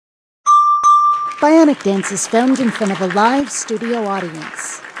BionicDance is filmed in front of a live studio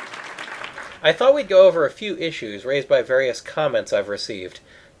audience. I thought we'd go over a few issues raised by various comments I've received.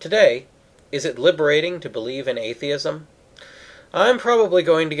 Today, is it liberating to believe in atheism? I'm probably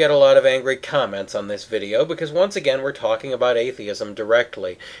going to get a lot of angry comments on this video because once again we're talking about atheism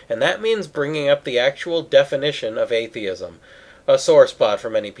directly, and that means bringing up the actual definition of atheism. A sore spot for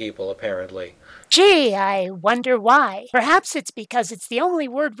many people, apparently. Gee, I wonder why. Perhaps it's because it's the only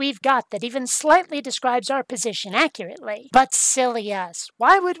word we've got that even slightly describes our position accurately. But silly us,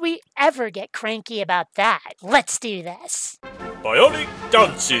 why would we ever get cranky about that? Let's do this.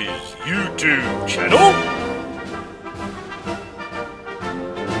 BionicDance's YouTube channel.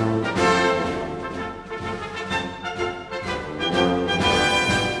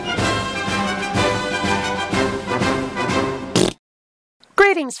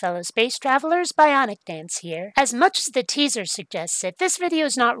 Greetings, fellow space travelers, BionicDance here. As much as the teaser suggests it, this video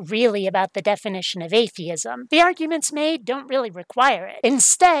is not really about the definition of atheism. The arguments made don't really require it.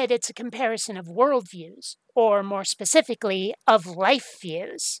 Instead, it's a comparison of worldviews, or more specifically, of life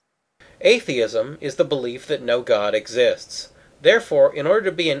views. Atheism is the belief that no God exists. Therefore, in order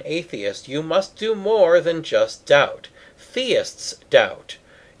to be an atheist, you must do more than just doubt. Theists doubt.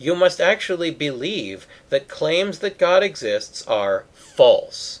 You must actually believe that claims that God exists are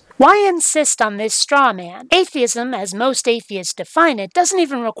false. Why insist on this straw man? Atheism, as most atheists define it, doesn't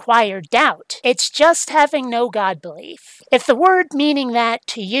even require doubt. It's just having no God belief. If the word meaning that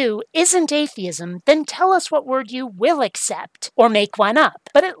to you isn't atheism, then tell us what word you will accept, or make one up.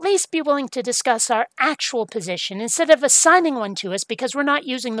 But at least be willing to discuss our actual position instead of assigning one to us because we're not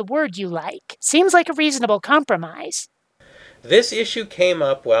using the word you like. Seems like a reasonable compromise. This issue came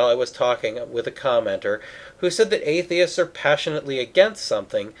up while I was talking with a commenter who said that atheists are passionately against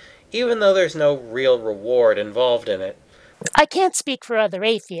something, even though there's no real reward involved in it. I can't speak for other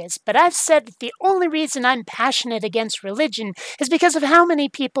atheists, but I've said that the only reason I'm passionate against religion is because of how many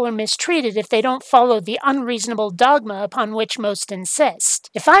people are mistreated if they don't follow the unreasonable dogma upon which most insist.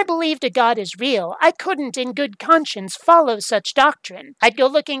 If I believed a God is real, I couldn't in good conscience follow such doctrine. I'd go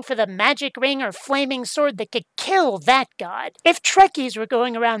looking for the magic ring or flaming sword that could kill that God. If Trekkies were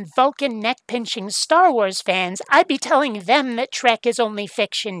going around Vulcan neck-pinching Star Wars fans, I'd be telling them that Trek is only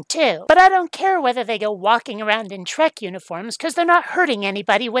fiction too. But I don't care whether they go walking around in Trek uniforms, because they're not hurting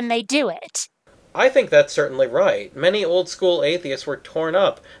anybody when they do it. I think that's certainly right. Many old-school atheists were torn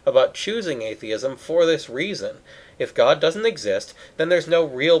up about choosing atheism for this reason. If God doesn't exist, then there's no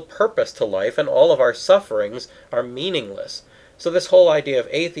real purpose to life and all of our sufferings are meaningless. So this whole idea of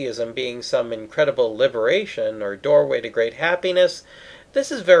atheism being some incredible liberation or doorway to great happiness,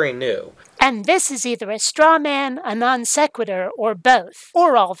 this is very new. And this is either a straw man, a non sequitur, or both,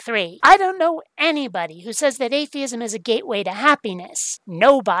 or all three. I don't know anybody who says that atheism is a gateway to happiness.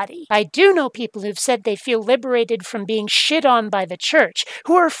 Nobody. I do know people who've said they feel liberated from being shit on by the church,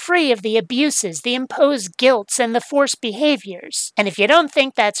 who are free of the abuses, the imposed guilts, and the forced behaviors. And if you don't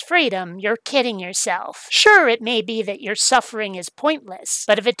think that's freedom, you're kidding yourself. Sure, it may be that your suffering is pointless,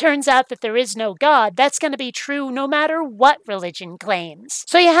 but if it turns out that there is no God, that's going to be true no matter what religion claims.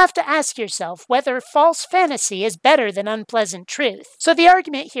 So you have to ask yourself whether false fantasy is better than unpleasant truth. So the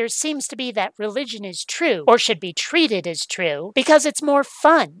argument here seems to be that religion is true, or should be treated as true, because it's more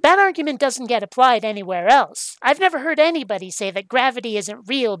fun. That argument doesn't get applied anywhere else. I've never heard anybody say that gravity isn't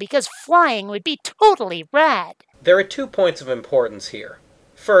real because flying would be totally rad. There are 2 points of importance here.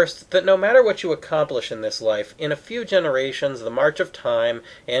 First, that no matter what you accomplish in this life, in a few generations the march of time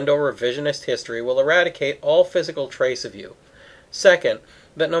and/or revisionist history will eradicate all physical trace of you. Second,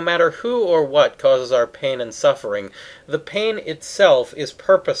 that no matter who or what causes our pain and suffering, the pain itself is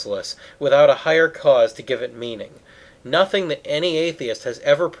purposeless without a higher cause to give it meaning. Nothing that any atheist has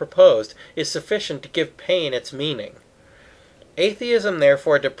ever proposed is sufficient to give pain its meaning. Atheism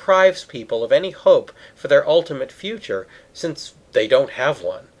therefore deprives people of any hope for their ultimate future, since they don't have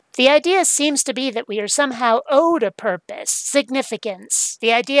one. The idea seems to be that we are somehow owed a purpose, significance.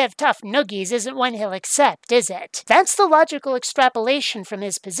 The idea of tough noogies isn't one he'll accept, is it? That's the logical extrapolation from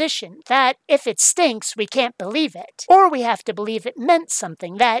his position, that if it stinks, we can't believe it. Or we have to believe it meant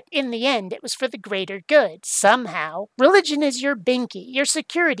something, that in the end it was for the greater good, somehow. Religion is your binky, your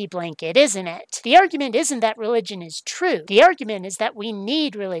security blanket, isn't it? The argument isn't that religion is true. The argument is that we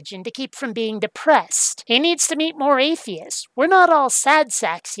need religion to keep from being depressed. He needs to meet more atheists. We're not all sad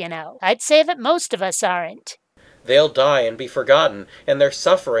sacks, you know. I'd say that most of us aren't. They'll die and be forgotten, and their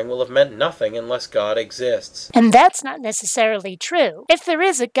suffering will have meant nothing unless God exists. And that's not necessarily true. If there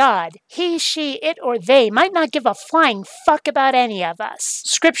is a God, he, she, it, or they might not give a flying fuck about any of us.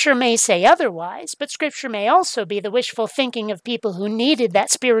 Scripture may say otherwise, but Scripture may also be the wishful thinking of people who needed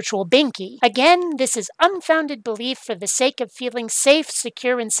that spiritual binky. Again, this is unfounded belief for the sake of feeling safe,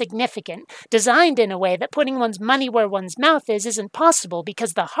 secure, and significant, designed in a way that putting one's money where one's mouth is isn't possible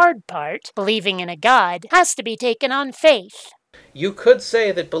because the hard part, believing in a God, has to be taken on faith. You could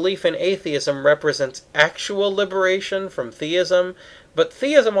say that belief in atheism represents actual liberation from theism, but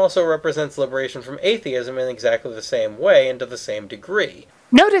theism also represents liberation from atheism in exactly the same way and to the same degree.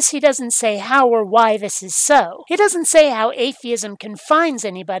 Notice he doesn't say how or why this is so. He doesn't say how atheism confines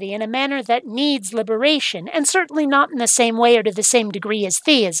anybody in a manner that needs liberation, and certainly not in the same way or to the same degree as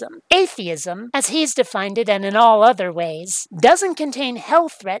theism. Atheism, as he's defined it and in all other ways, doesn't contain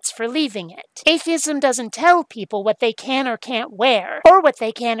health threats for leaving it. Atheism doesn't tell people what they can or can't wear, or what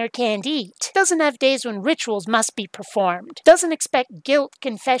they can or can't eat. Doesn't have days when rituals must be performed. Doesn't expect guilt,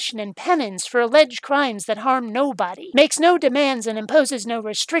 confession, and penance for alleged crimes that harm nobody. Makes no demands and imposes no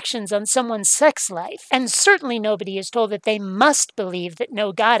restrictions on someone's sex life, and certainly nobody is told that they must believe that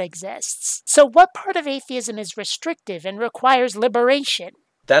no God exists. So what part of atheism is restrictive and requires liberation?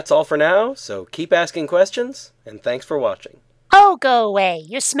 That's all for now, so keep asking questions, and thanks for watching. Oh, go away.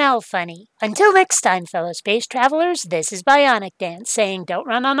 You smell funny. Until next time, fellow space travelers, this is BionicDance saying don't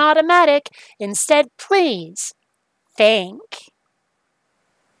run on automatic. Instead, please think.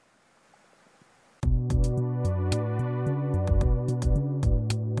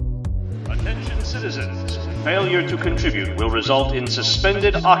 Attention citizens, failure to contribute will result in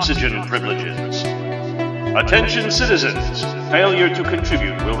suspended oxygen privileges. Attention citizens, failure to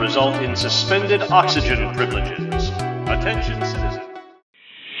contribute will result in suspended oxygen privileges. Attention citizens.